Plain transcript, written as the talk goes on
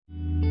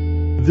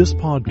This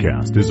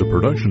podcast is a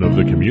production of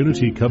the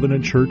Community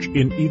Covenant Church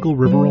in Eagle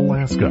River,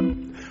 Alaska.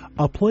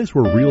 A place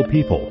where real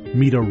people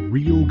meet a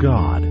real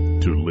God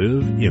to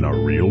live in a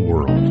real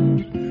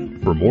world.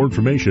 For more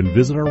information,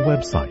 visit our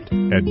website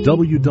at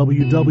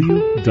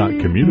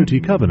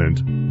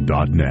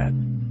www.communitycovenant.net.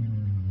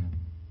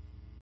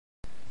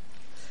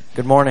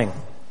 Good morning.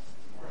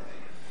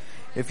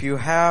 If you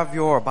have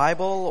your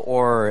Bible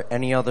or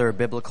any other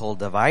biblical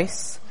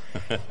device,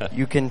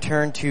 you can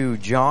turn to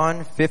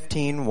John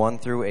 15, 1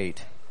 through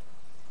 8.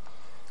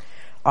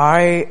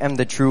 I am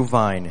the true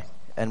vine,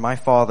 and my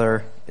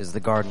Father is the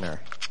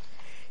gardener.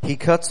 He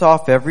cuts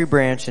off every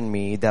branch in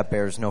me that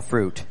bears no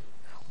fruit,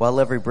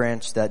 while every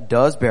branch that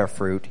does bear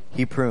fruit,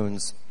 he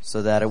prunes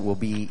so that it will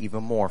be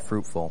even more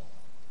fruitful.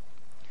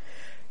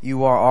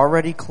 You are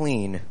already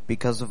clean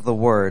because of the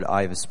word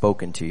I have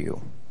spoken to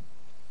you.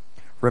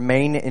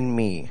 Remain in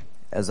me,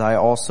 as I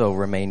also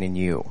remain in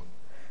you.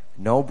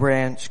 No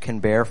branch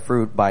can bear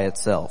fruit by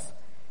itself.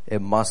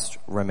 It must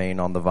remain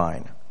on the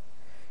vine.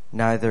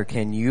 Neither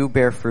can you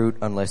bear fruit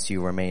unless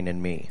you remain in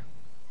me.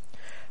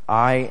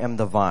 I am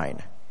the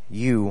vine.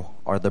 You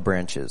are the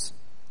branches.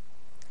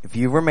 If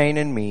you remain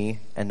in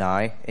me and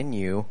I in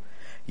you,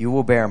 you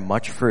will bear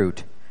much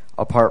fruit.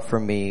 Apart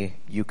from me,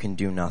 you can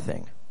do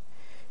nothing.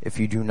 If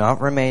you do not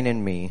remain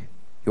in me,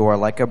 you are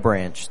like a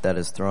branch that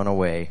is thrown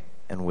away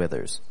and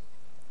withers.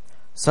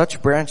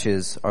 Such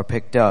branches are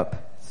picked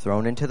up,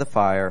 thrown into the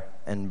fire,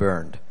 and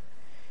burned.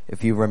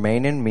 If you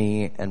remain in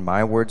me and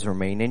my words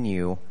remain in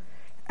you,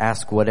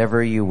 ask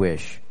whatever you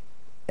wish,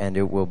 and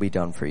it will be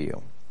done for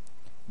you.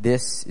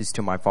 This is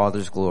to my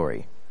Father's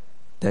glory,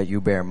 that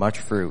you bear much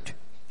fruit,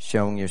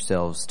 showing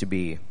yourselves to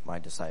be my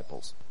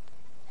disciples.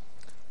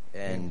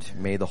 And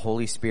may the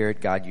Holy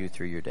Spirit guide you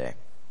through your day.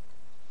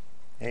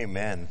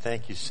 Amen.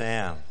 Thank you,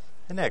 Sam.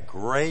 Isn't that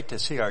great to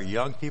see our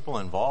young people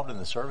involved in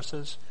the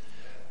services?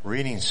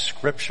 Reading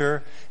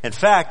scripture. In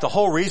fact, the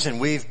whole reason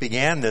we've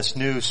began this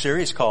new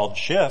series called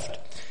Shift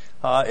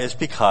is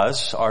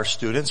because our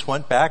students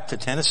went back to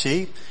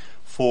Tennessee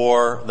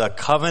for the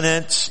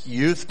Covenant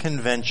Youth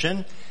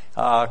Convention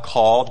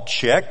called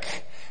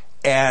CHIC,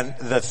 and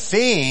the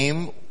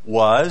theme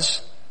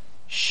was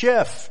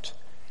shift.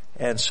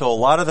 And so a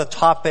lot of the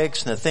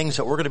topics and the things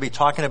that we're going to be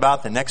talking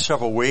about the next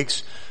several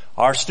weeks,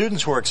 our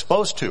students were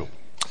exposed to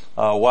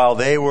while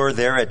they were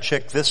there at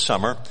CHIC this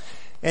summer.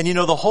 And you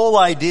know, the whole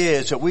idea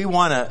is that we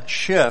want to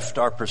shift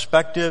our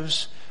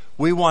perspectives.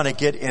 We want to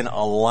get in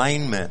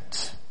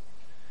alignment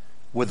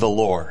with the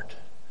Lord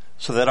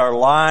so that our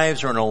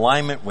lives are in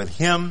alignment with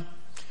Him,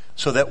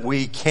 so that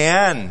we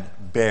can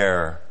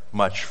bear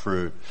much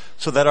fruit,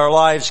 so that our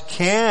lives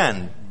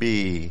can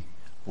be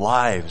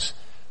lives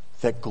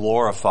that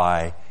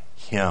glorify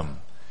Him.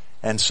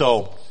 And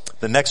so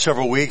the next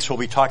several weeks we'll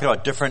be talking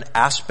about different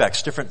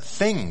aspects, different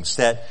things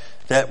that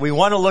we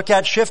want to look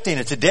at shifting.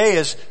 And today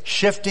is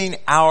shifting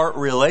our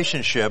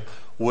relationship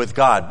with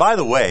God. By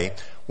the way,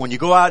 when you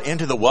go out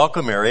into the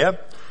welcome area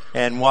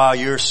and while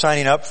you're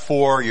signing up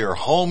for your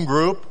home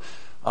group,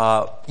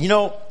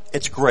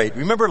 it's great.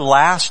 Remember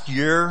last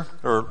year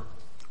or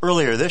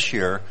earlier this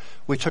year,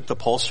 we took the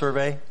pulse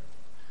survey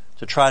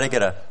to try to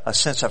get a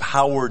sense of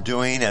how we're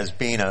doing as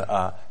being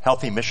a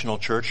healthy missional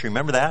church.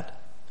 Remember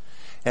that?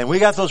 And we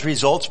got those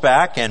results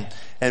back, and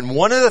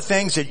one of the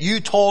things that you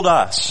told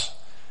us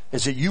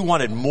is that you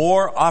wanted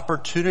more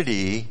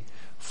opportunity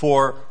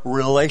for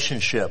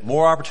relationship,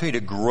 more opportunity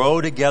to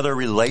grow together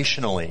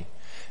relationally.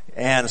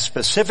 And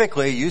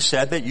specifically, you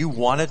said that you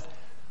wanted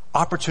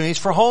opportunities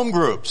for home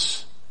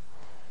groups.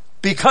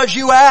 Because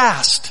you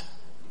asked,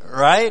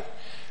 right?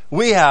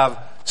 We have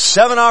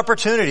 7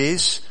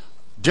 opportunities,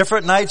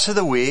 different nights of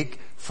the week,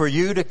 for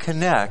you to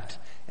connect.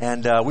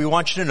 And we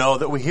want you to know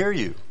that we hear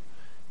you.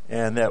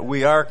 And that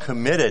we are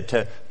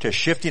committed to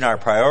shifting our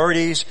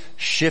priorities,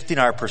 shifting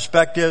our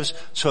perspectives,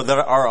 so that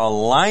our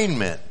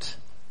alignment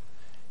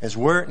is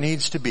where it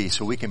needs to be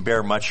so we can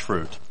bear much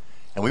fruit.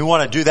 And we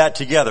want to do that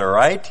together,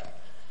 right?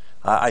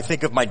 I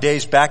think of my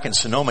days back in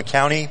Sonoma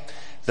County,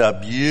 the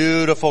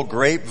beautiful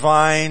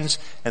grapevines,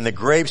 and the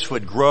grapes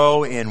would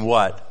grow in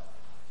what?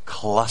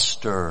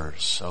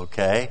 Clusters,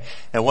 okay?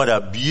 And what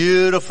a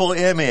beautiful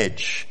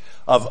image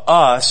of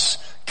us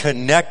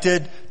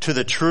connected to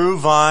the true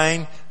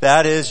vine,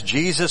 that is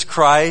Jesus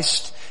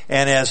Christ,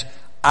 and as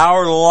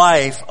our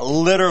life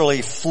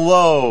literally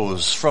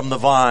flows from the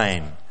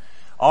vine,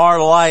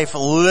 our life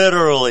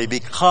literally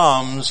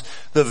becomes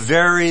the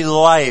very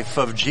life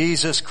of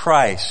Jesus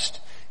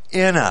Christ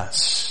in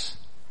us,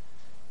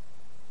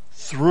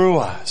 through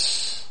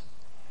us.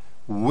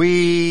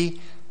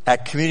 We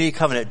at Community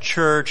Covenant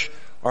Church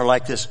are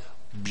like this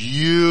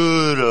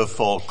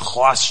beautiful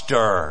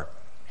cluster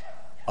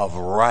of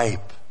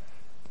ripe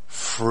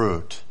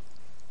fruit.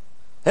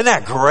 Isn't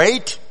that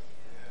great?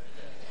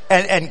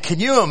 And can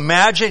you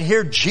imagine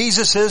here,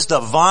 Jesus is the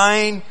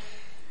vine,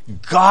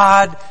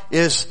 God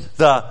is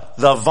the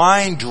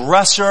vine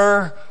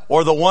dresser,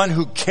 or the one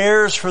who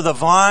cares for the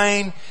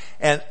vine.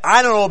 And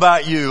I don't know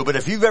about you, but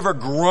if you've ever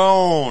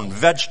grown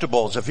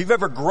vegetables, if you've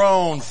ever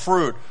grown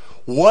fruit,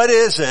 what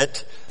is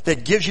it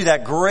that gives you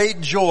that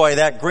great joy,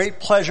 that great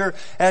pleasure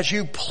as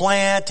you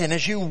plant and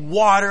as you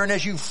water and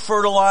as you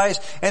fertilize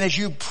and as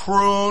you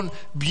prune.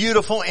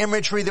 Beautiful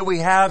imagery that we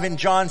have in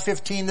John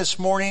 15 this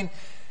morning.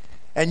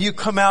 And you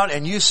come out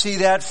and you see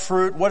that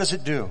fruit. What does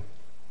it do?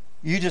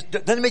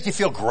 Doesn't it make you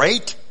feel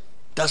great?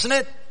 Doesn't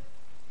it?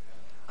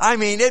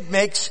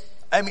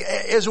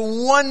 It's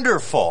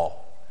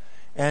wonderful.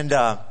 And,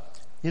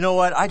 you know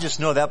what? I just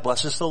know that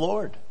blesses the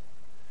Lord.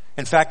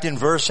 In fact, in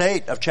verse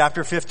 8 of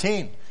chapter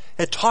 15,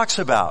 it talks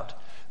about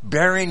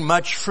bearing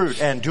much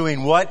fruit and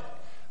doing what?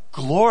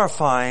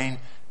 Glorifying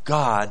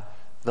God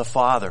the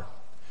Father.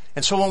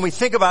 And so when we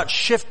think about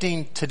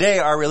shifting today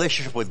our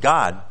relationship with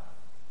God,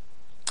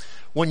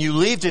 when you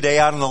leave today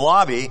out in the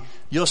lobby,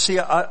 you'll see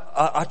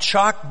a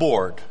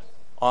chalkboard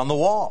on the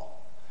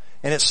wall.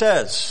 And it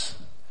says,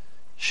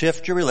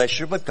 shift your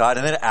relationship with God,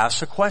 and then it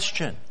asks a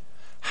question.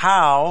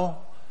 How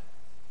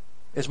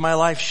is my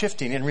life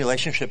shifting in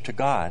relationship to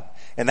God?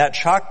 And that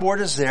chalkboard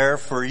is there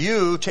for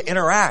you to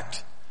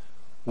interact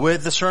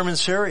with the sermon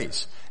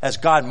series. As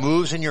God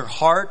moves in your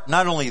heart,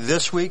 not only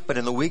this week, but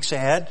in the weeks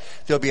ahead,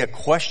 there'll be a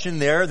question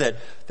there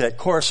that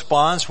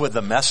corresponds with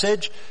the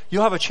message.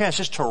 You'll have a chance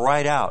just to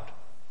write out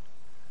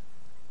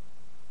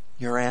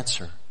your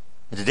answer.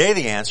 And today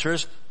the answer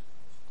is,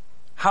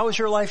 how is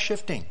your life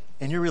shifting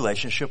in your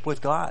relationship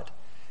with God?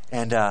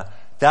 And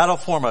that'll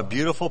form a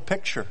beautiful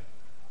picture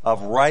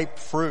of ripe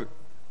fruit,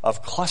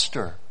 of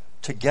cluster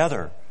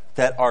together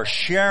that are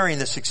sharing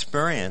this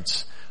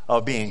experience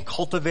of being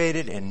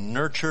cultivated and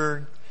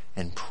nurtured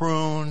and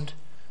pruned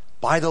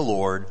by the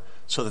Lord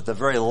so that the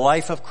very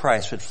life of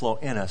Christ would flow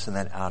in us and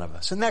then out of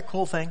us. Isn't that a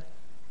cool thing?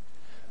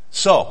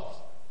 So,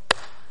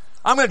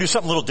 I'm going to do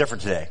something a little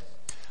different today.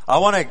 I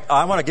want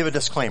to give a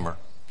disclaimer,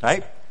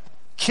 right?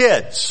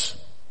 Kids,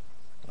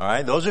 all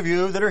right, those of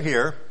you that are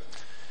here,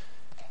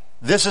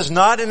 this is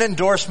not an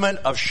endorsement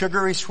of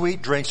sugary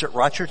sweet drinks that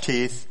rot your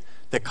teeth,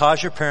 that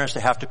cause your parents to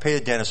have to pay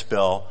the dentist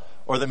bill,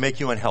 or that make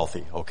you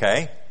unhealthy,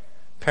 okay?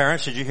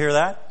 Parents, did you hear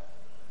that?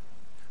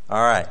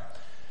 All right.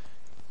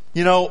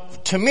 You know,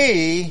 to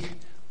me,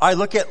 I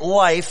look at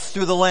life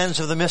through the lens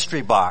of the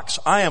mystery box.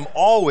 I am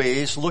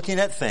always looking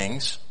at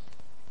things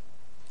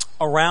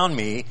around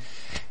me,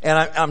 and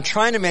I'm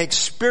trying to make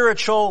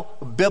spiritual,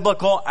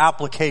 biblical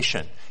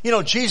application. You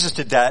know, Jesus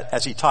did that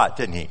as he taught,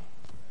 didn't he?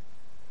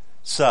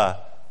 It's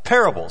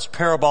parables,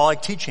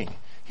 parabolic teaching.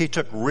 He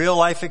took real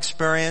life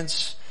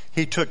experience.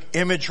 He took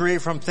imagery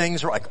from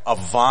things like a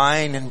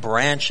vine and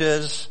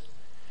branches,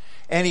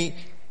 and he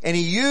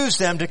used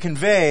them to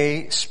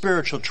convey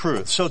spiritual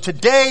truth. So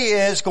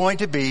today is going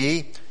to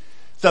be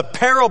the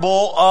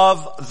parable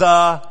of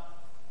the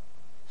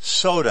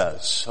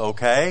sodas,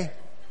 okay?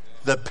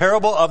 The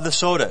parable of the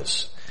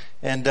sodas.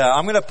 And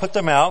I'm going to put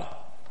them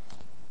out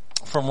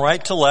from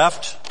right to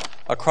left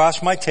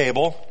across my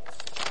table.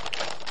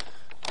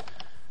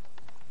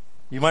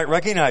 You might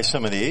recognize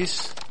some of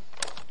these.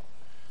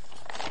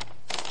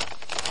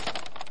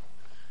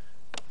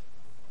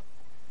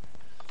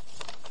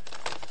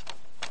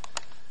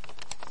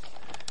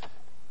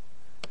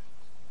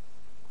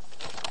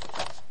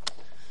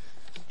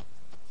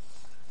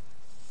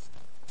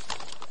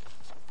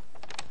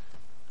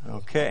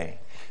 Okay.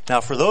 Now,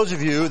 for those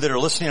of you that are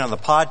listening on the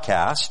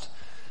podcast,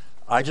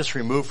 I just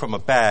removed from a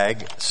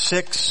bag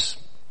 6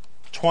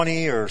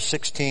 20 or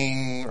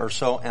 16 or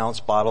so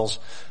ounce bottles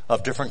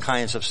of different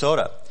kinds of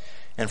soda.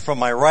 And from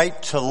my right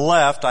to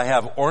left, I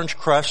have Orange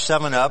Crush,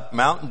 7-Up,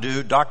 Mountain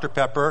Dew, Dr.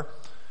 Pepper,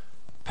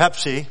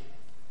 Pepsi,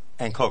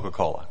 and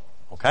Coca-Cola.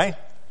 Okay?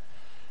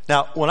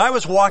 Now, when I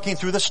was walking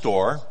through the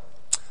store,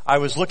 I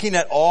was looking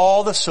at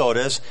all the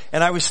sodas,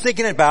 and I was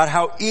thinking about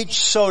how each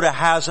soda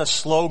has a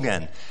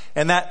slogan.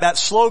 And that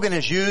slogan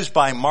is used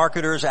by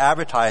marketers,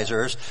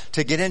 advertisers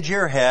to get into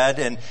your head,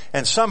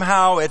 and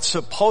somehow it's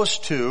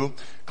supposed to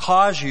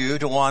cause you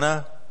to want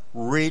to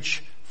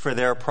reach for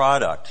their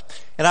product.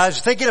 And I was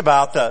thinking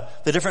about the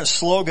different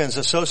slogans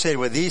associated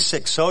with these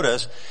 6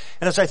 sodas,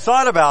 and as I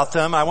thought about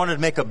them, I wanted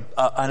to make an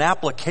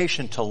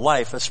application to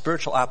life, a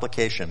spiritual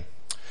application.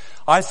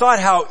 I thought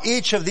how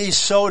each of these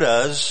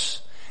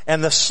sodas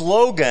and the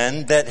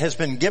slogan that has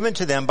been given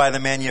to them by the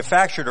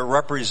manufacturer to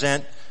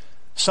represent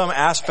some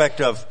aspect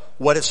of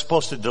what it's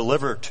supposed to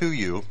deliver to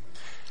you,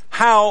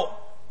 how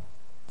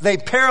they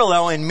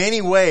parallel in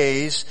many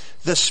ways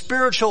the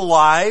spiritual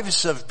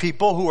lives of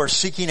people who are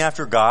seeking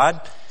after God,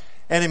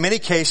 and in many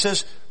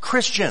cases,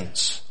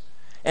 Christians,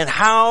 and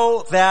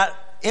how that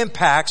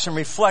impacts and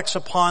reflects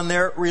upon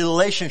their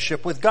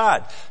relationship with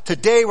God.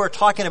 Today we're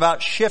talking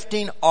about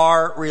shifting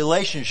our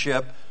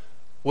relationship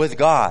with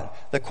God.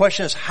 The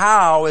question is,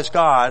 how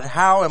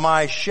am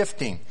I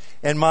shifting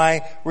in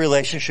my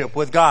relationship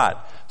with God?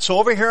 So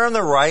over here on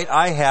the right,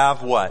 I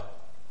have what?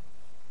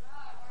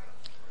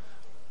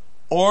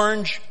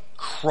 Orange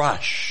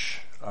Crush.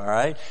 All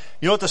right.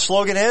 You know what the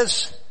slogan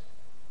is?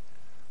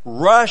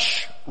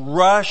 Rush,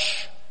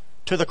 rush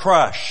to the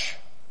crush.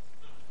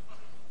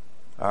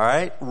 All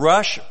right.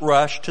 Rush,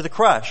 rush to the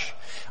crush.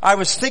 I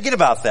was thinking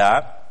about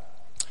that.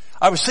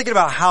 I was thinking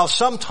about how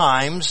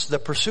sometimes the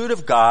pursuit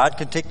of God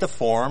can take the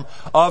form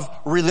of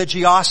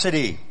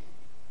religiosity,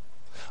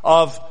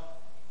 of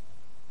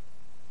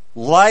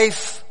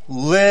life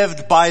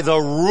lived by the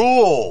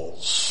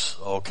rules,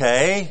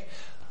 okay?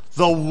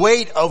 The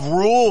weight of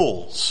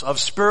rules of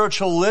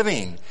spiritual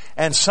living.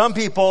 And some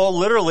people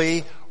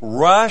literally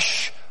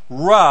rush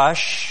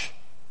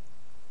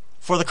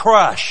for the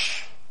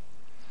crush.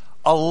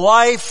 A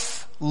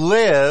life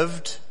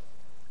lived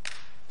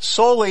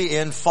solely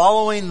in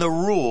following the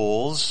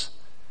rules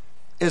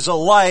is a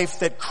life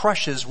that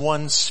crushes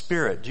one's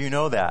spirit. Do you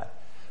know that?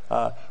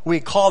 We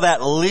call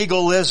that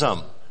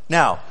legalism.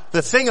 Now,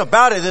 the thing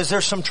about it is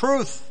there's some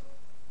truth.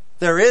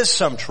 There is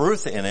some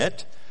truth in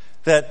it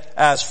that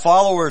as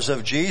followers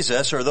of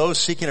Jesus or those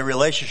seeking a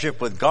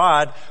relationship with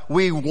God,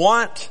 we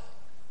want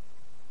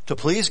to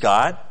please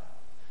God.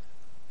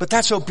 But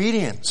that's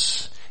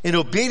obedience. And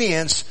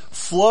obedience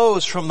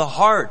flows from the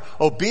heart.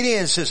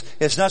 Obedience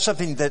is not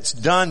something that's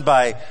done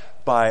by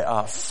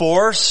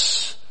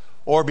force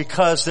or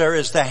because there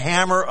is the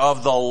hammer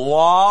of the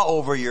law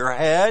over your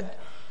head,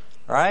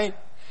 right?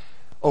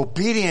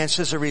 Obedience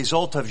is a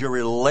result of your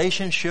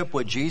relationship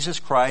with Jesus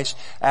Christ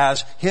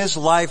as His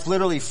life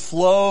literally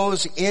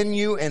flows in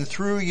you and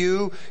through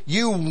you.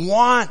 You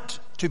want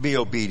to be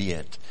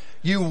obedient.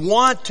 You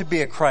want to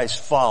be a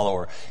Christ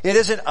follower. It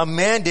isn't a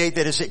mandate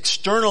that is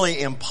externally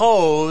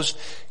imposed.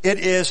 It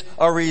is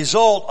a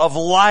result of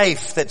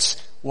life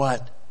that's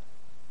what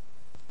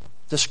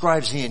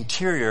describes the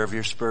interior of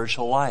your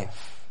spiritual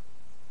life.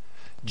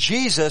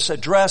 Jesus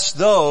addressed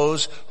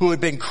those who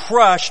had been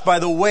crushed by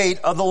the weight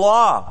of the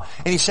law.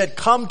 And He said,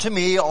 "Come to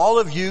me, all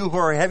of you who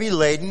are heavy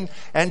laden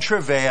and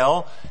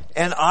travail,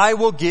 and I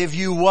will give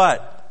you"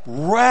 what?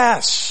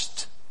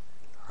 Rest.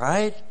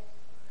 Right?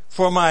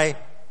 "For my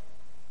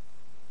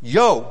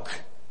yoke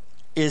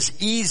is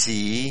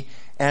easy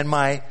and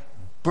my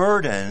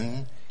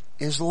burden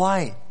is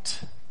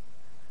light."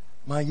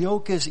 My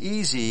yoke is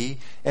easy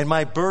and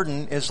my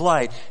burden is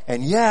light.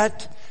 And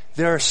yet,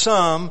 there are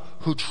some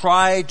who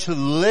try to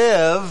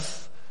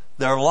live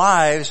their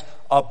lives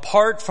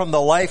apart from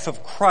the life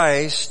of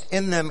Christ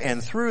in them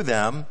and through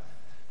them,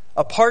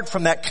 apart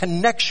from that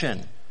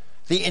connection,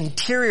 the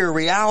interior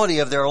reality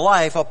of their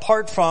life,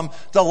 apart from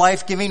the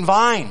life-giving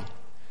vine.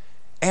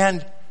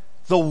 And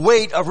the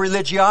weight of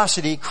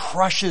religiosity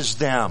crushes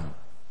them.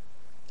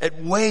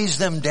 It weighs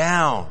them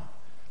down.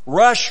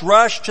 Rush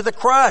to the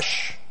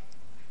crush.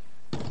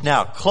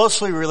 Now,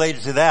 closely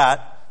related to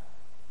that,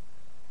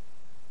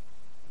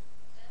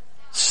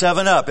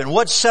 7-Up. And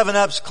what's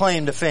 7-Up's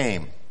claim to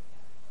fame?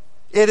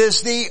 It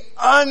is the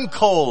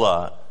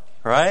Uncola,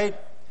 right?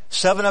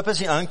 7-Up is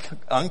the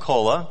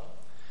Uncola.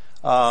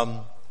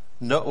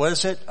 No, what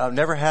is it? I've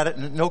never had it.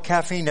 No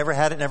caffeine, never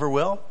had it, never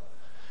will.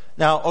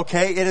 Now,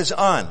 okay, it is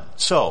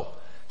So,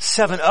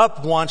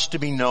 7-Up wants to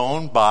be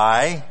known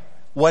by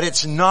what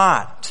it's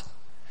not.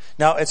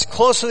 Now, it's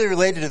closely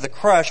related to the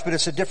crush, but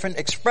it's a different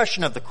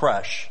expression of the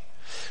crush.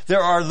 There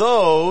are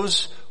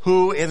those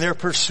who, in their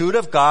pursuit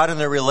of God and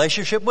their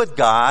relationship with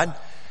God,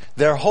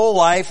 their whole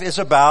life is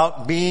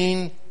about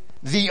being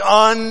the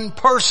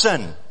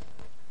unperson.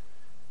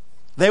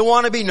 They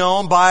want to be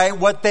known by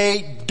what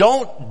they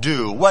don't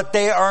do, what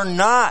they are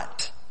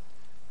not.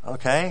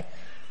 Okay?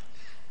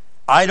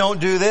 I don't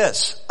do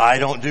this. I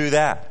don't do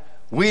that.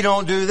 We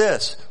don't do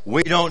this.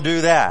 We don't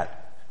do that.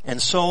 And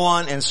so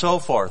on and so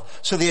forth.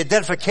 So the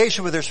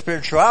identification with their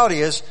spirituality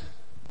is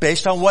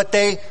based on what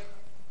they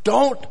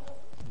don't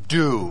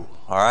do.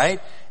 Alright?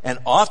 And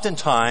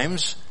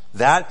oftentimes,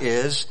 that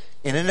is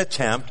in an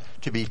attempt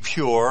to be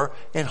pure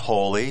and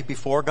holy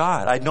before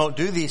God. I don't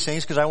do these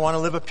things because I want to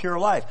live a pure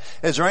life.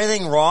 Is there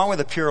anything wrong with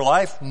a pure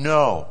life?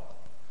 No.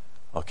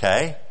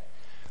 Okay?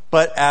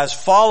 But as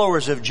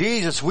followers of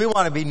Jesus, we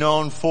want to be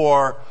known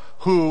for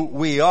who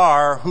we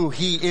are, who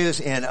He is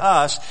in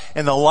us,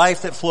 and the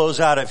life that flows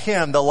out of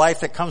Him, the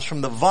life that comes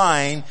from the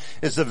vine,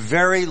 is the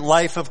very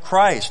life of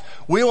Christ.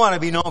 We want to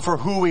be known for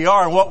who we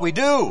are and what we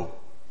do.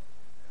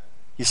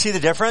 You see the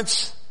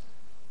difference?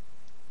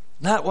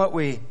 Not what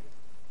we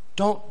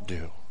don't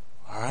do.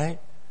 Alright?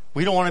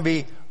 We don't want to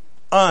be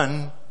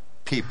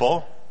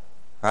un-people.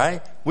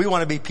 Right? We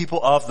want to be people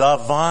of the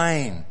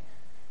vine.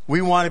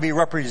 We want to be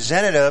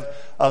representative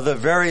of the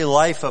very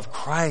life of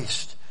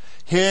Christ.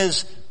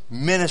 His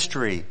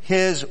ministry,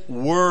 His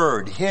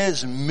word,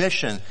 His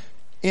mission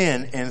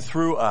in and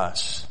through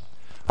us.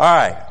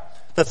 Alright.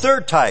 The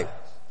third type.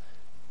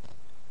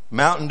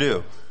 Mountain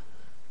Dew.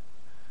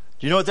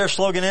 Do you know what their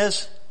slogan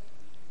is?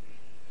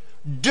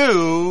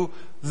 Do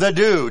the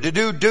do. Do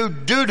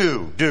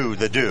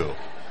the do.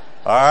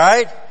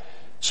 Alright?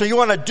 So you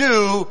want to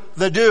do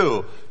the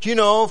do. Do you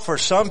know, for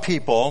some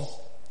people,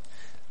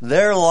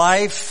 their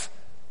life,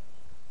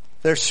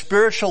 their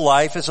spiritual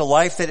life is a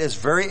life that is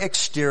very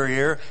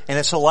exterior, and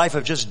it's a life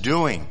of just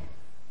doing.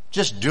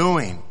 Just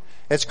doing.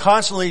 It's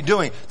constantly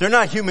doing. They're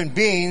not human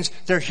beings,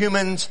 they're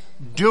humans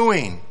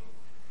doing.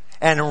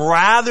 And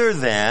rather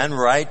than,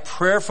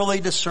 prayerfully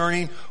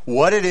discerning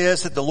what it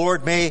is that the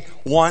Lord may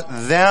want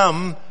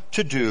them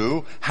to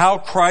do, how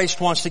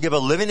Christ wants to give a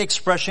living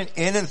expression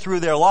in and through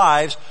their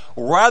lives.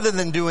 Rather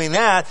than doing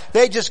that,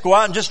 they just go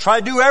out and just try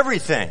to do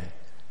everything.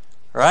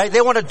 Right?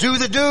 They want to do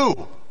the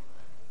do.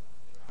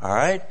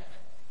 Alright?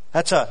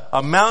 That's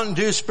a Mountain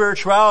Dew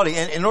spirituality.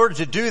 And in order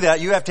to do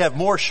that, you have to have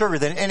more sugar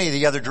than any of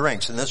the other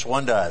drinks, and this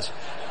one does.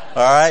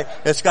 Alright?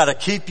 It's got to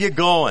keep you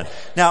going.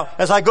 Now,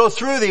 as I go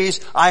through these,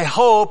 I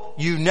hope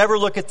you never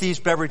look at these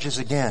beverages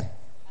again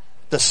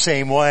the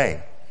same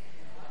way.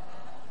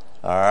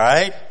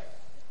 Alright?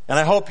 And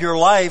I hope your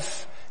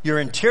life, your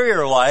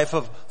interior life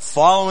of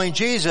following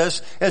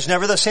Jesus is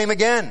never the same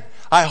again.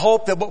 I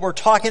hope that what we're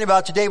talking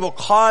about today will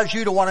cause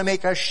you to want to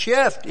make a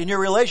shift in your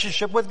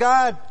relationship with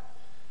God.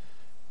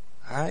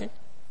 Alright?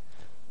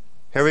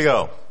 Here we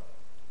go.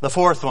 The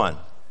fourth one.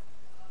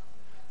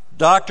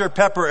 Dr.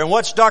 Pepper. And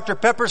what's Dr.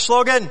 Pepper's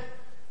slogan?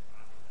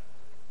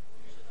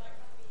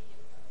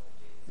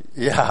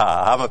 Yeah,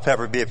 I'm a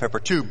pepper, be a pepper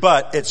too.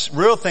 But its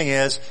real thing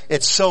is,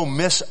 it's so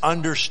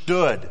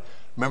misunderstood.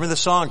 Remember the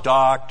song,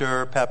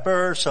 Dr.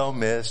 Pepper, so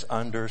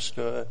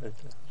misunderstood.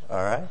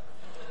 Alright?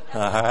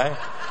 Alright?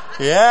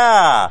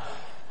 Yeah.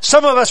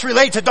 Some of us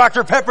relate to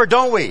Dr. Pepper,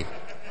 don't we?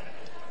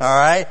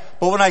 Alright?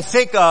 But when I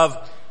think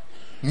of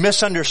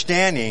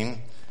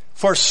misunderstanding,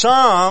 for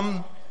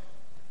some,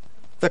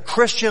 the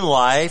Christian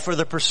life or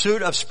the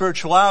pursuit of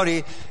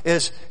spirituality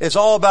is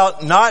all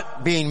about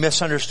not being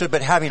misunderstood,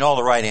 but having all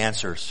the right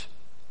answers.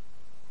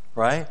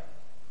 Right?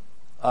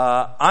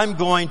 I'm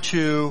going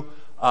to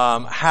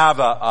have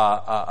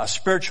a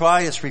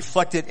spirituality that's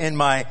reflected in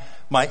my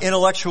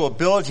intellectual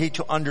ability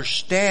to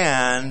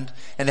understand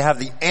and to have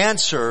the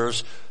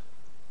answers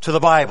to the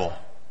Bible.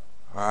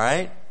 All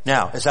right?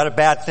 Now, is that a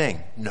bad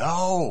thing?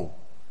 No.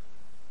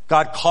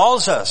 God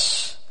calls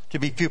us to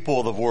be people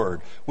of the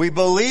Word. We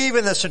believe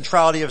in the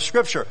centrality of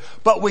Scripture,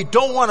 but we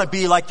don't want to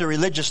be like the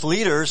religious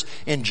leaders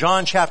in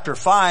John chapter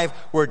 5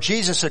 where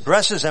Jesus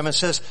addresses them and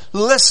says,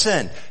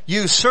 listen,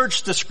 you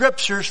search the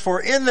Scriptures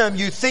for in them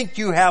you think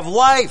you have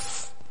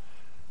life,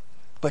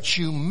 but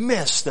you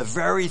miss the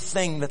very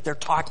thing that they're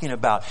talking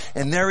about.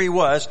 And there he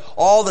was.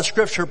 All the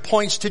Scripture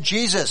points to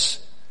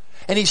Jesus.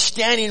 And he's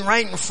standing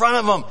right in front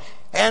of them,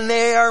 and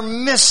they are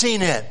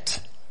missing it.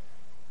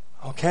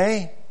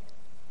 Okay?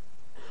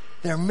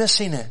 They're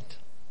missing it.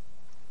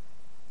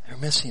 They're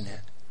missing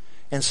it.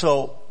 And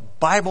so,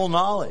 Bible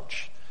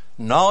knowledge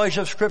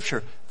of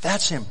Scripture,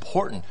 that's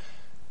important.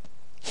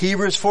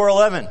 Hebrews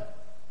 4:11,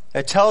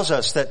 it tells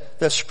us that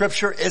the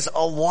Scripture is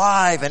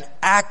alive and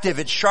active.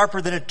 It's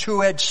sharper than a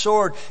two-edged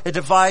sword. It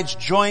divides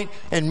joint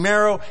and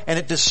marrow, and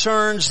it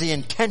discerns the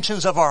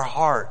intentions of our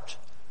heart.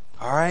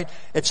 All right?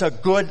 It's a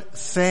good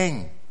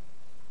thing.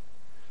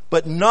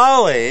 But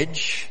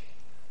knowledge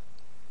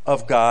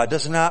of God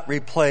does not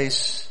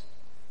replace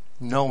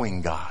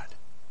knowing God.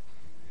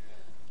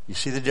 You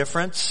see the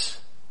difference?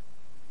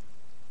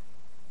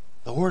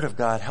 The Word of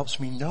God helps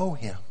me know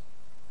Him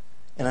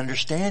and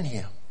understand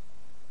Him.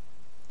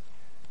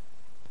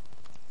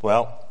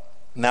 Well,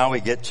 now we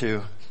get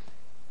to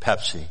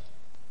Pepsi.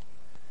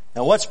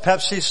 Now what's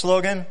Pepsi's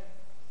slogan?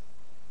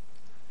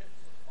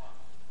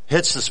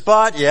 Hits the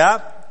spot,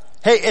 yeah.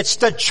 Hey, it's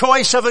the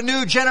choice of a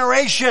new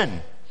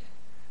generation.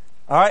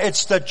 Alright,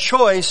 it's the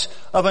choice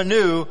of a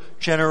new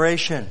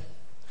generation.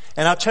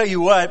 And I'll tell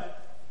you what,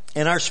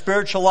 in our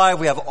spiritual life,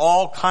 we have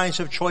all kinds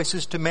of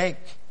choices to make.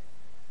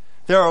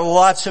 There are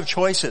lots of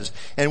choices.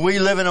 And we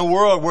live in a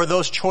world where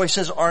those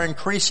choices are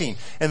increasing.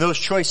 And those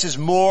choices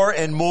more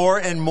and more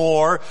and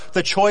more.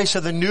 The choice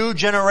of the new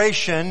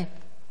generation,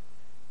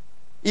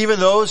 even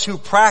those who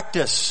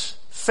practice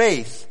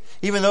faith,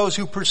 even those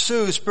who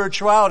pursue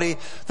spirituality,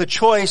 the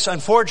choice,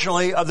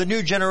 unfortunately, of the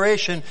new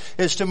generation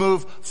is to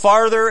move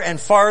farther and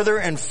farther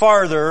and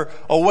farther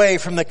away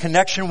from the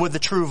connection with the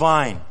true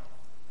vine.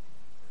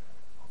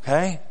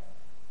 Okay?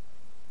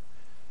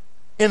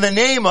 In the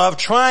name of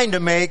trying to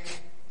make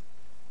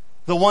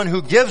the one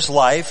who gives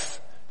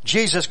life,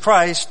 Jesus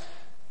Christ,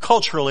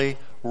 culturally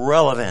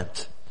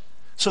relevant.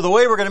 So the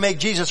way we're going to make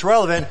Jesus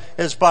relevant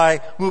is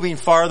by moving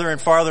farther and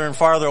farther and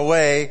farther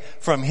away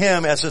from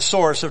Him as the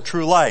source of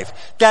true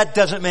life. That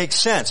doesn't make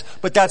sense,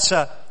 but that's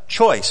a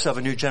choice of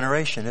a new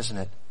generation, isn't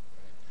it?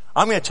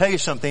 I'm going to tell you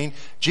something.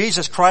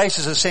 Jesus Christ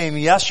is the same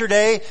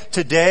yesterday,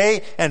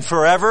 today, and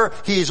forever.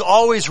 He is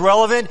always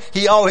relevant.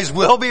 He always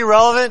will be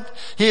relevant.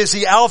 He is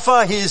the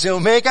Alpha. He is the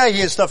Omega. He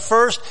is the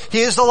first.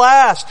 He is the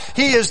last.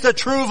 He is the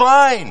true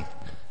vine.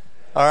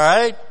 All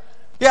right?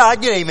 Yeah,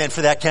 I'd get amen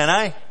for that, can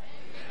I?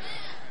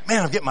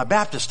 Man, I'm getting my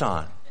Baptist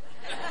on.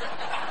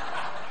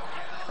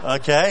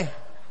 Okay?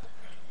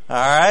 All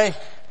right?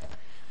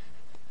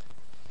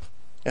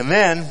 And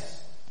then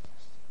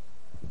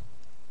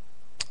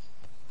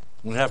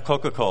we have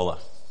Coca-Cola.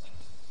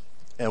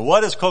 And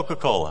what is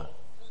Coca-Cola?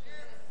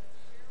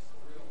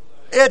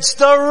 It's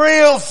the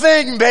real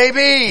thing,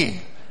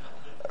 baby!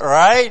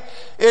 Right?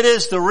 It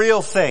is the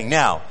real thing.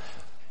 Now,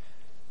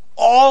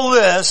 all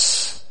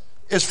this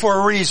is for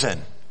a reason.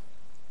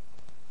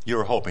 You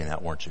were hoping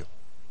that, weren't you?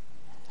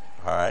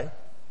 Alright?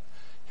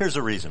 Here's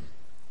the reason.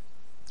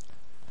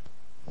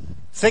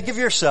 Think of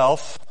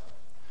yourself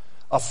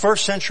a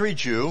first century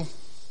Jew,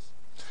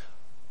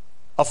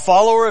 a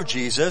follower of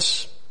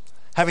Jesus,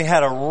 having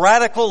had a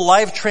radical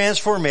life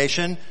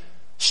transformation,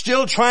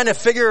 still trying to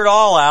figure it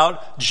all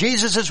out.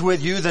 Jesus is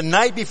with you the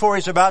night before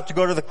he's about to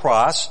go to the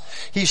cross.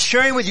 He's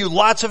sharing with you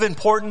lots of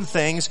important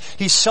things.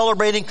 He's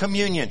celebrating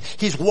communion.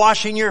 He's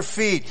washing your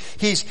feet.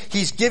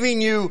 He's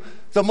giving you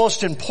the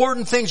most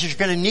important things that you're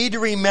going to need to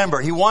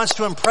remember. He wants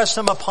to impress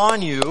them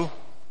upon you. All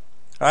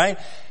right?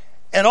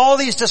 And all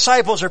these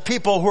disciples are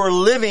people who are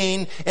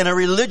living in a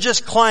religious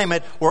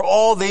climate where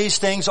all these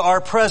things are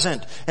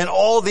present. And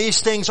all these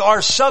things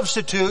are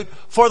substitute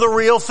for the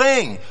real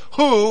thing.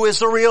 Who is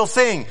the real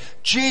thing?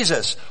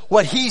 Jesus.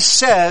 What he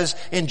says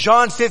in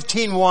John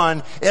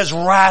 15:1 is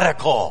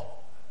radical.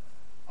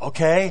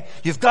 Okay?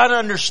 You've got to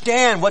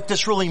understand what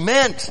this really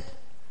meant.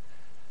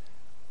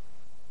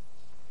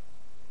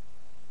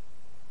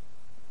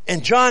 In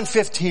John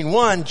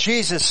 15:1,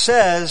 Jesus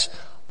says,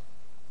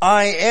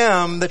 I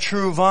am the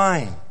true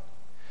vine.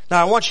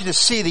 Now I want you to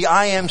see the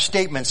I am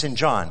statements in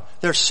John.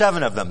 There's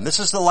 7 of them. This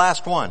is the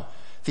last one.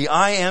 The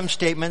I am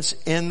statements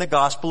in the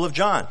Gospel of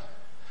John.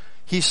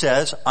 He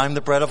says, I'm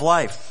the bread of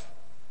life.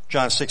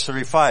 John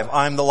 6:35.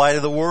 I'm the light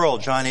of the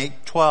world. John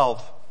 8:12.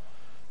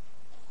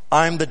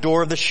 I'm the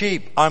door of the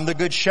sheep. I'm the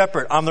good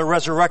shepherd. I'm the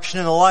resurrection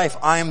and the life.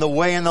 I am the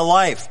way and the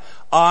life.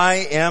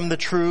 I am the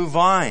true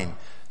vine.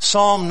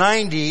 Psalm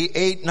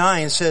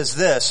 98:9 says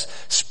this,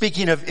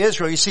 speaking of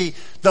Israel. You see,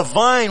 the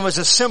vine was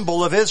a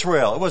symbol of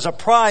Israel. It was a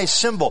prized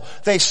symbol.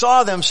 They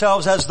saw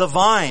themselves as the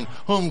vine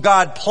whom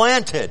God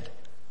planted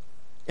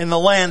in the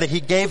land that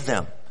he gave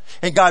them.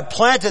 And God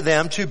planted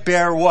them to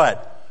bear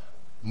what?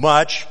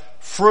 Much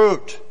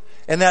fruit.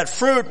 And that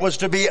fruit was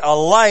to be a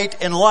light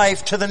and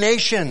life to the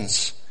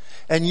nations.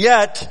 And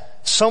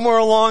yet, somewhere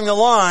along the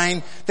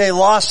line, they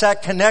lost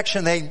that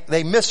connection.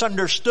 They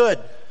misunderstood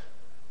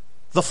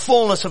the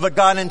fullness of what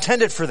God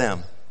intended for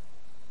them.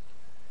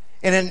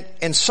 And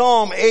in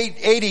Psalm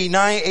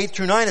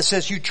 8:8-9, it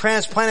says, you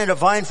transplanted a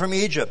vine from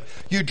Egypt.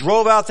 You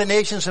drove out the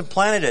nations and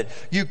planted it.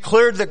 You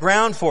cleared the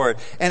ground for it,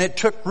 and it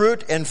took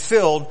root and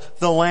filled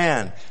the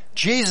land.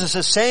 Jesus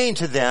is saying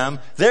to them,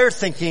 they're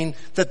thinking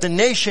that the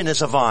nation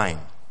is a vine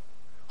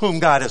whom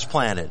God has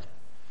planted.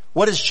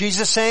 What is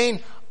Jesus saying?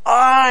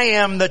 I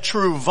am the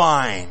true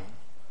vine.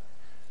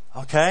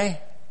 Okay?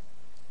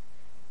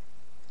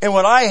 And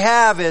what I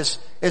have is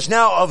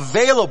now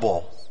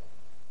available.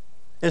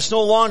 It's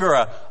no longer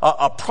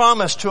a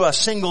promise to a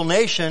single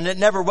nation. It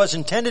never was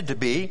intended to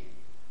be.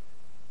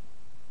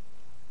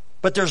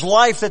 But there's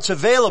life that's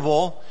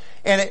available,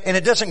 and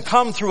it doesn't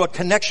come through a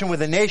connection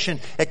with a nation.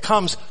 It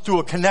comes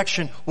through a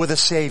connection with a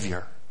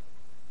Savior.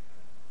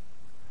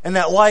 And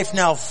that life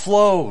now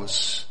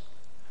flows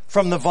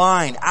from the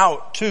vine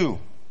out to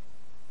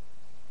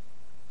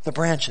the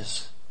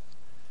branches.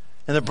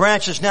 And the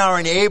branches now are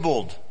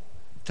enabled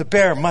to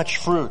bear much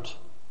fruit.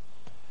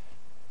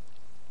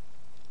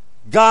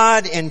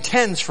 God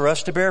intends for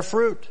us to bear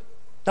fruit.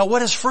 Now,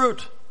 what is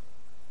fruit?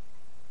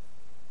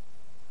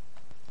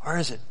 Where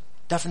is it?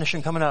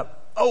 Definition coming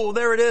up. Oh,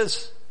 there it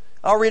is.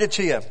 I'll read it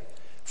to you.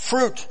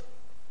 Fruit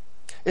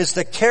is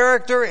the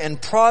character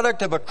and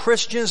product of a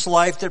Christian's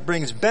life that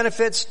brings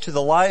benefits to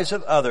the lives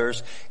of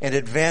others and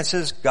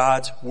advances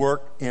God's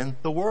work in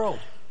the world.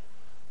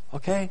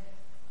 Okay?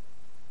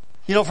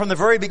 You know, from the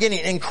very beginning,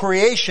 in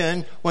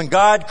creation, when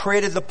God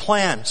created the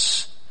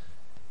plants,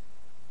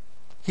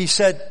 he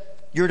said,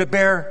 you're to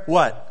bear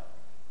what?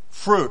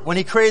 Fruit. When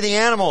he created the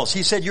animals,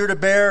 he said, you're to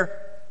bear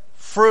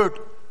fruit.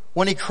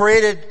 When he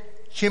created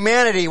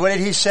humanity, what did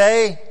he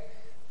say?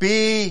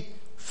 Be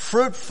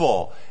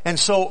fruitful. And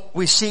so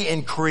we see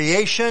in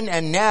creation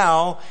and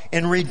now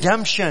in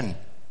redemption,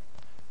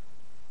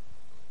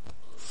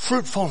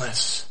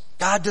 fruitfulness.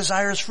 God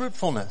desires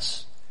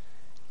fruitfulness.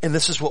 And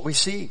this is what we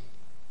see.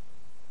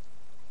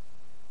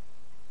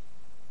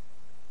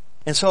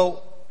 And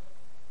so,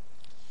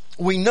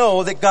 we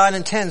know that God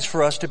intends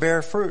for us to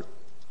bear fruit.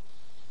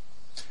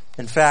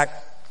 In fact,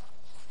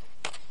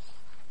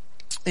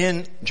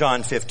 in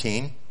John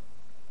 15,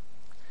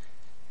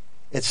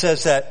 it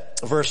says that,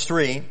 verse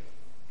 3,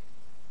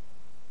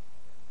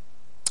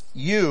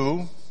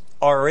 you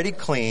are already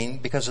clean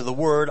because of the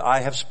word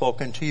I have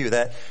spoken to you.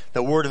 That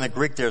the word in the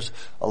Greek, there's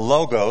a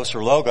logos,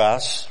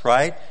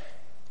 right?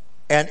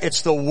 And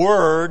it's the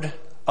word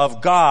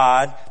of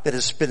God that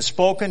has been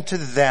spoken to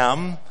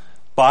them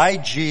by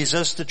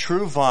Jesus, the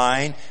true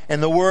vine,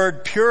 and the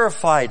word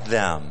purified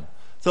them.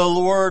 The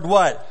word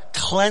what?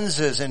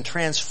 Cleanses and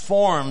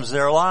transforms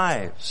their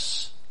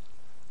lives.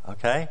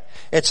 Okay?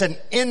 It's an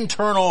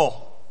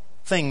internal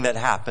thing that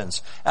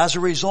happens as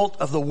a result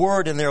of the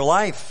word in their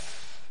life.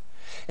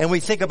 And we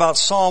think about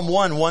Psalm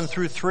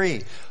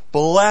 1:1-3.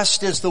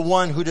 Blessed is the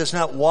one who does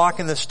not walk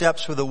in the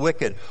steps of the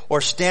wicked,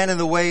 or stand in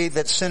the way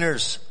that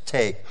sinners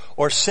take,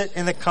 or sit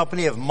in the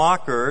company of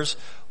mockers,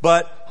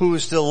 but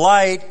whose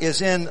delight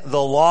is in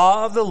the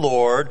law of the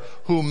Lord,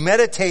 who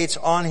meditates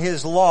on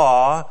his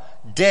law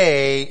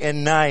day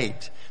and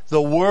night.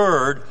 The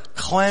word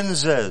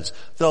cleanses.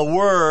 The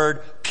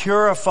word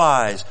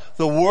purifies.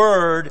 The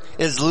word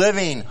is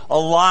living,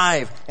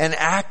 alive, and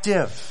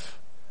active.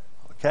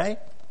 Okay?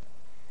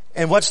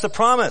 And what's the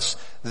promise?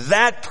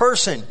 That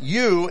person,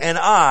 you and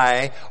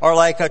I, are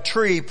like a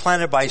tree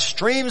planted by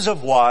streams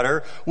of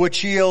water,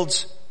 which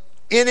yields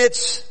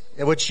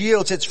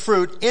its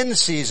fruit in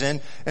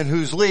season, and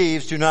whose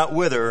leaves do not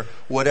wither.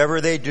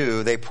 Whatever they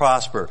do, they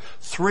prosper.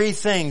 3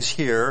 things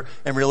here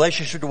in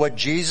relationship to what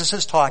Jesus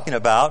is talking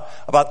about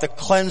the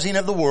cleansing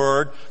of the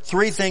Word.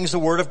 3 things the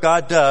Word of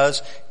God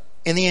does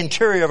in the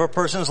interior of a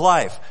person's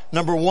life.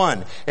 Number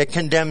 1, it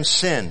condemns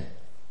sin.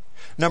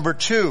 Number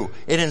 2,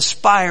 it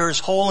inspires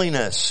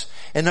holiness.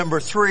 And number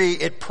 3,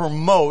 it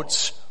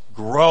promotes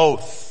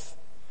growth.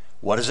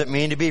 What does it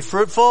mean to be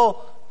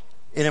fruitful?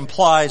 It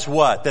implies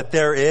what? That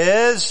there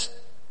is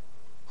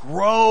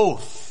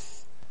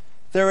growth.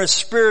 There is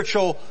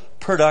spiritual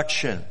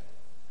production.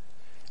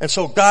 And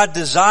so God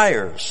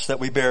desires that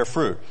we bear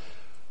fruit.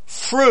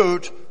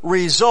 Fruit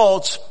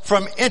results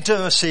from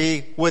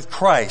intimacy with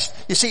Christ.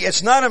 You see,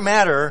 it's not a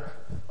matter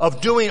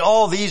of doing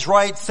all these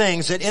right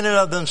things that in and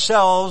of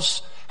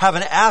themselves have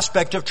an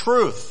aspect of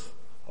truth.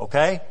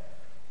 Okay?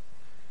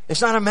 It's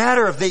not a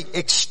matter of the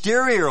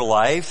exterior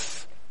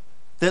life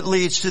that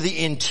leads to the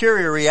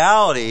interior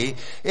reality.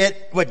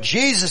 What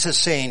Jesus is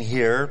saying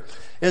here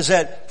is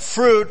that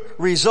fruit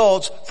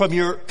results from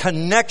your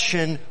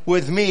connection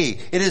with me.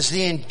 It is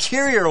the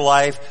interior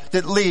life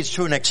that leads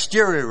to an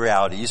exterior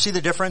reality. You see the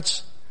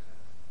difference?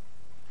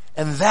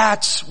 And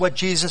that's what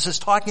Jesus is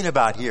talking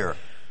about here.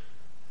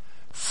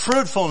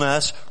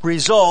 Fruitfulness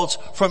results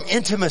from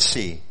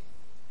intimacy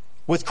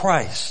with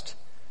Christ.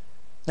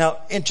 Now,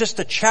 in just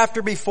a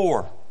chapter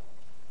before,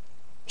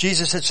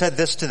 Jesus had said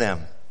this to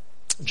them.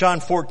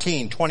 John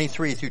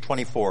 14:23 through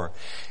 24.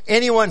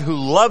 Anyone who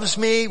loves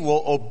me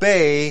will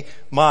obey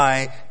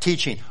my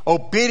teaching.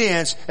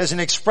 Obedience is an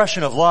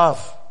expression of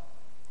love.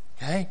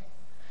 Okay?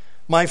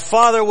 My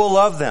Father will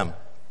love them,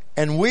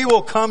 and we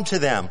will come to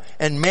them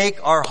and make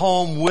our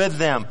home with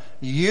them.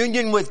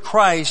 Union with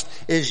Christ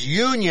is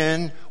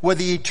union with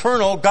the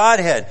eternal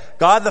Godhead.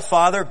 God the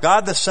Father,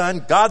 God the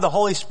Son, God the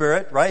Holy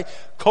Spirit, right?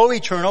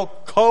 Co-eternal,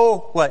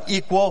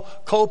 equal,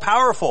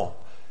 co-powerful.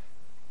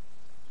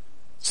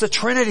 It's the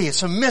Trinity.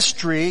 It's a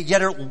mystery,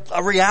 yet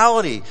a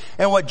reality.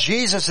 And what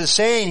Jesus is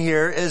saying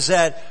here is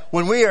that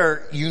when we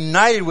are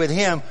united with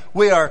Him,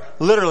 we are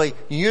literally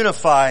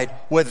unified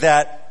with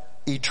that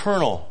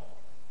eternal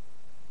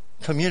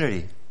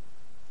community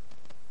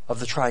of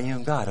the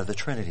triune God, of the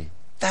Trinity.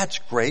 That's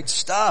great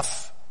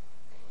stuff.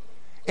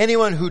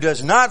 Anyone who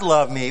does not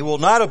love me will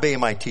not obey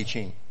my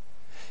teaching.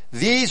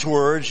 These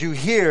words you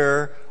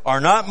hear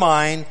are not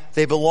mine.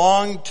 They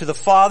belong to the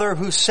Father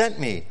who sent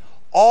me.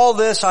 All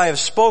this I have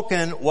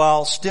spoken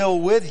while still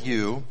with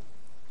you.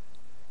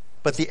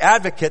 But the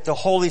Advocate, the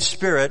Holy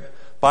Spirit,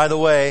 by the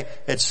way,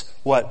 it's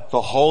what?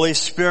 The Holy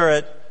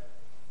Spirit,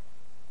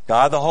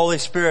 God the Holy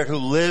Spirit who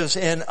lives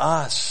in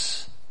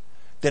us,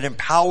 that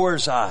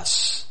empowers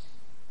us.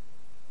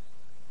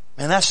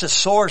 And that's the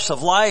source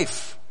of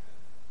life.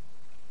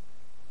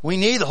 We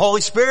need the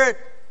Holy Spirit.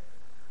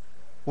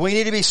 We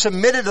need to be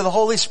submitted to the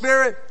Holy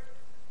Spirit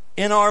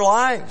in our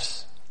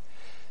lives.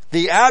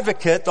 The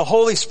Advocate, the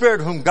Holy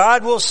Spirit, whom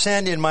God will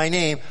send in my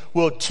name,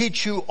 will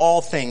teach you all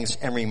things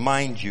and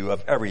remind you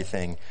of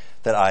everything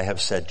that I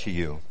have said to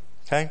you.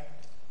 Okay?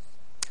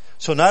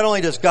 So not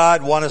only does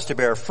God want us to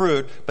bear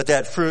fruit, but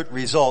that fruit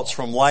results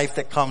from life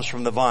that comes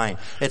from the vine.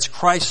 It's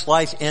Christ's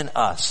life in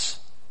us.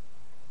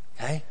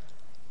 Okay?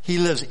 He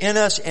lives in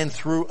us and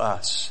through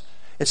us.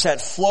 It's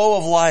that flow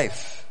of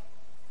life.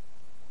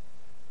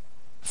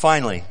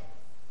 Finally,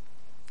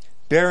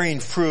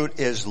 bearing fruit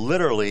is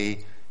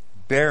literally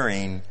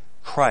bearing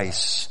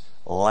Christ's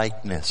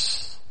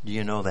likeness. Do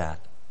you know that?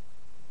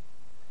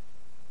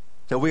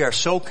 That we are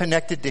so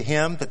connected to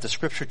Him that the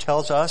Scripture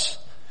tells us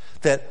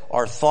that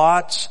our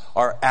thoughts,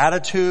 our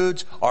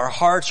attitudes, our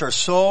hearts are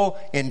so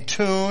in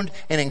tuned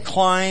and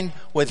inclined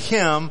with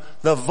Him,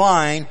 the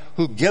vine,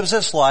 who gives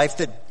us life,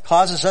 that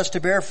causes us to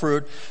bear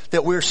fruit,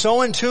 that we're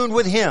so in tune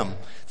with Him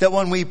that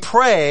when we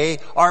pray,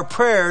 our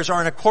prayers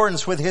are in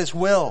accordance with His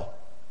will.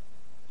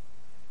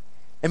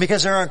 And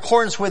because they're in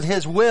accordance with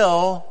His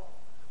will,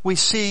 we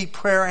see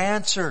prayer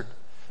answered,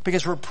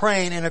 because we're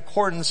praying in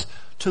accordance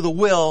to the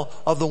will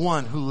of the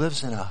one who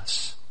lives in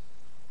us.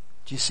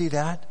 Do you see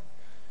that?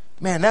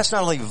 Man, that's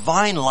not only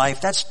vine life,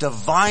 that's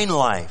divine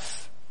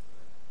life.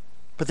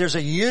 But there's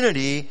a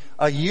unity,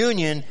 a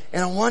union,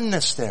 and a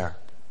oneness there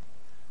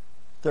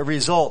that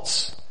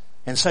results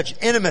in such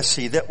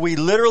intimacy that we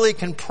literally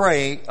can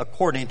pray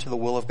according to the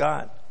will of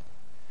God.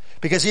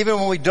 Because even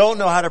when we don't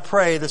know how to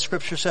pray, the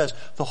Scripture says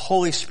the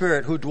Holy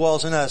Spirit who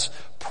dwells in us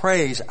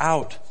prays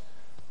out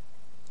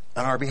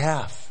on our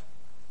behalf.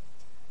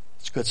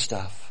 It's good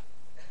stuff.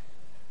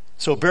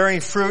 So bearing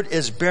fruit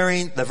is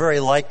bearing the very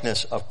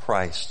likeness of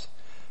Christ.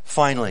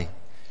 Finally,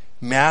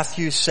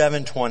 Matthew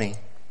 7:20.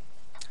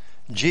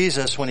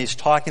 Jesus, when He's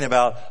talking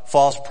about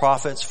false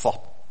prophets,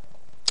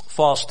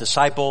 false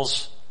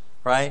disciples,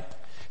 right?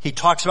 He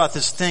talks about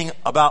this thing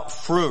about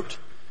fruit.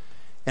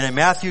 And in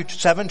Matthew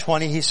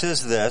 7:20, He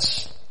says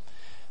this,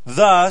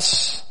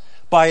 "Thus,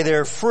 by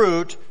their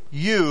fruit,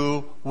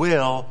 you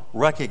will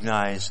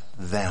recognize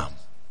them."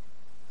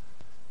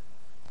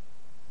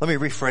 Let me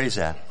rephrase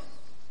that.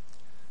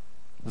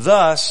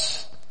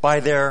 Thus, by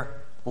their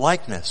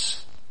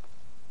likeness,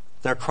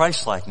 their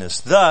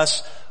Christ-likeness,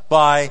 thus,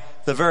 by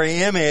the very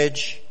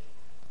image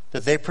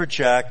that they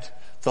project,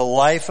 the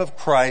life of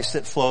Christ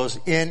that flows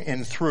in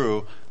and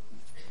through,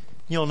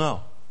 you'll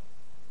know.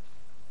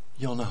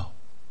 You'll know.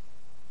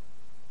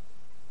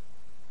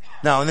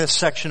 Now, in this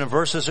section of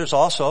verses, it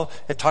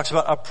talks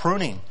about a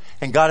pruning.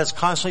 And God is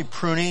constantly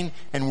pruning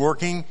and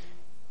working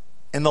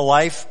in the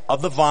life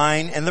of the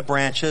vine and the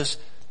branches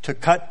to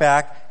cut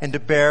back and to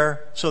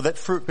bear so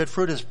that good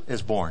fruit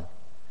is born.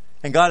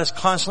 And God is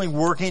constantly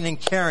working and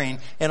caring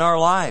in our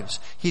lives.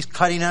 He's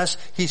cutting us.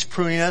 He's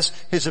pruning us.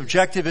 His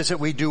objective is that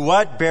we do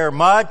what? Bear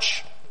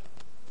much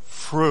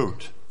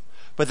fruit.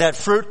 But that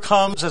fruit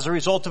comes as a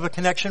result of a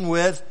connection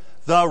with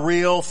the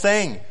real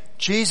thing,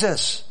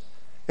 Jesus.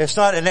 It's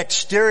not an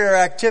exterior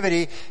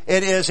activity.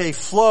 It is a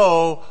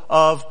flow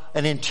of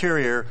an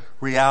interior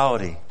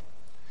reality.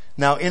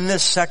 Now, in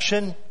this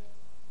section,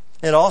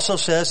 it also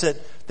says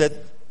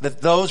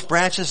that those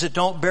branches that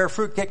don't bear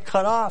fruit get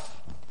cut off.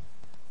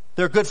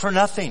 They're good for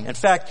nothing. In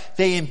fact,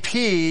 they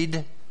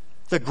impede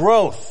the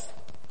growth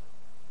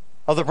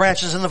of the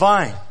branches in the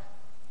vine.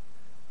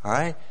 All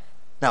right?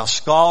 Now,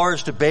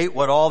 scholars debate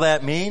what all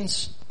that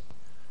means.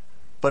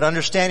 But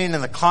understanding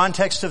in the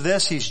context of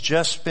this, he's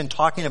just been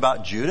talking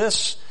about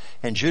Judas.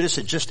 And Judas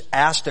had just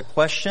asked a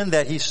question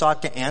that he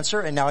sought to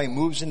answer. And now he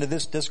moves into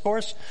this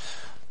discourse.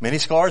 Many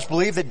scholars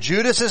believe that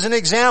Judas is an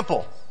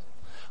example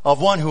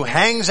of one who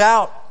hangs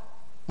out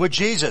with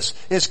Jesus,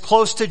 is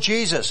close to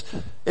Jesus,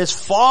 is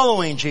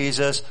following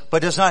Jesus,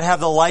 but does not have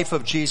the life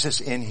of Jesus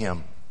in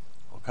him.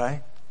 Okay?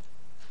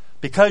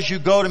 Because you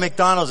go to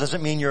McDonald's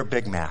doesn't mean you're a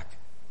Big Mac.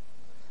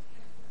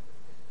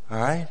 All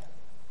right?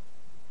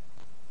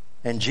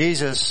 And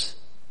Jesus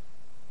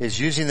is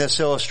using this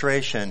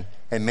illustration,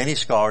 and many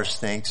scholars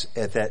think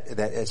that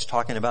it's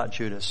talking about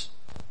Judas.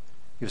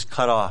 He was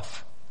cut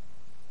off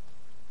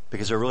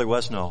because there really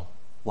was no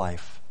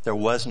life. There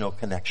was no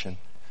connection.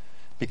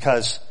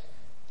 Because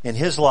in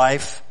his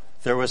life,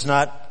 there was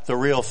not the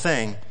real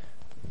thing.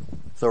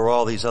 There were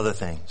all these other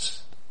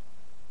things.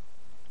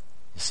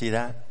 You see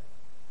that?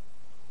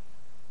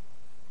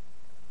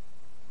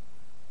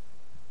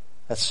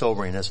 That's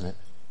sobering, isn't it?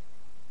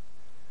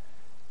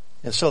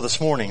 And so this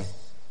morning,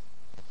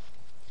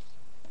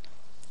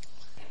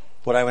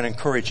 what I would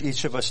encourage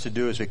each of us to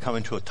do as we come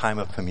into a time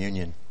of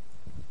communion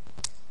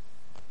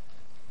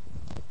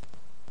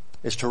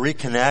is to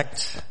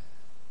reconnect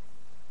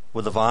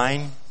with the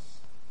vine.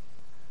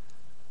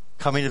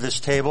 Coming to this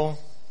table,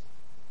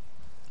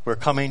 we're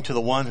coming to the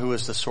one who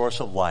is the source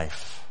of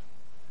life.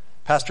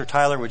 Pastor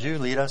Tyler, would you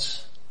lead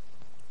us?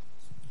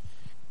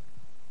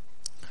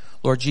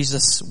 Lord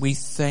Jesus, we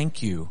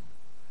thank you.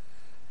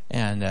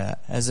 And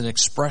as an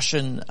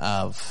expression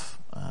of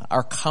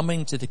our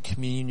coming to the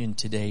communion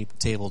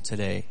table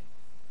today,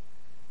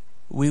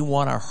 we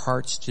want our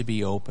hearts to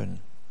be open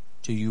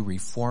to you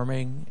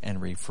reforming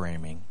and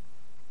reframing.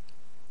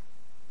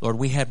 Lord,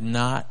 we have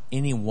not,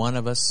 any one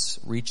of us,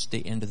 reached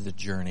the end of the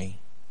journey.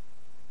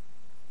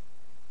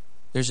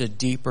 There's a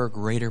deeper,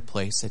 greater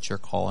place that you're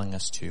calling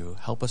us to.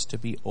 Help us to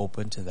be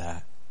open to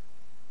that.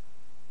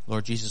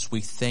 Lord Jesus,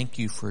 we thank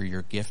you for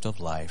your gift of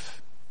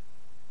life.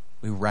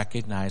 We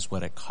recognize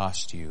what it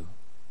cost you.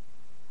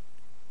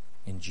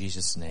 In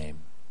Jesus' name,